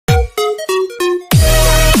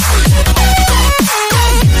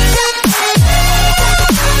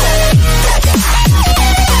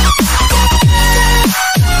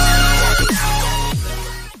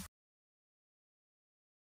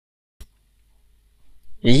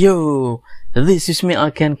Yo, this is me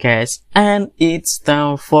again guys, and it's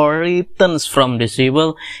time for Returns from the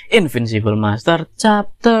Sequel, Invincible Master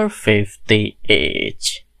Chapter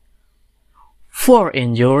 58. For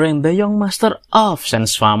injuring the young master of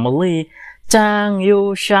Shen's family, Chang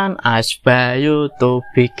Yushan asked Bayu to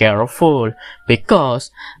be careful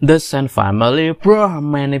because the Shen family brought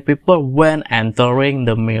many people when entering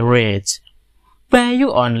the marriage.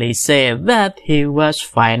 Bayu only said that he was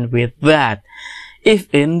fine with that.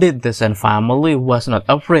 If indeed the Shen family was not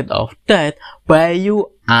afraid of death,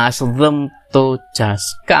 Bayu asked them to just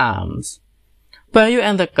come. Bayu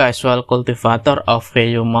and the casual cultivator of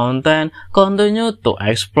Heyu Mountain continued to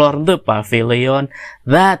explore the pavilion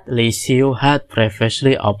that Li Xiu had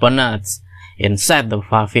previously opened. Inside the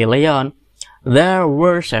pavilion, there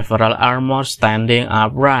were several armors standing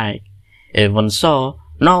upright. Even so,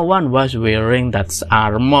 no one was wearing that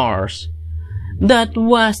armors. That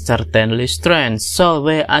was certainly strange, so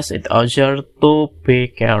they asked each other to be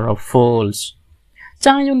careful.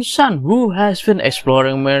 Chang Yun-san, who has been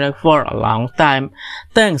exploring magic for a long time,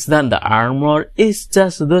 thinks that the armor is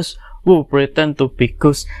just those who pretend to be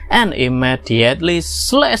ghosts and immediately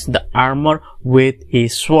slashed the armor with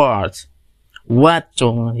his sword. What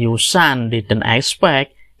Chung Yu-san didn't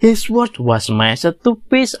expect, his sword was smashed to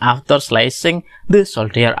pieces after slashing the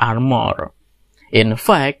soldier armor. In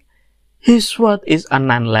fact, his sword is a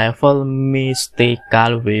non-level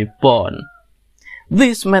mystical weapon.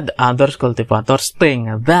 This made the other cultivators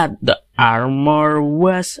think that the armor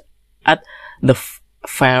was at the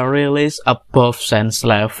very least above Shen's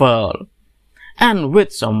level. And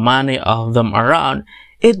with so many of them around,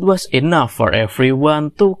 it was enough for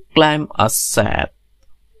everyone to climb a set.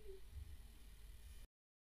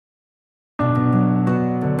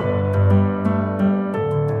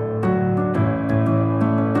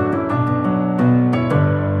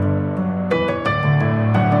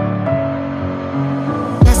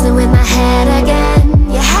 With my head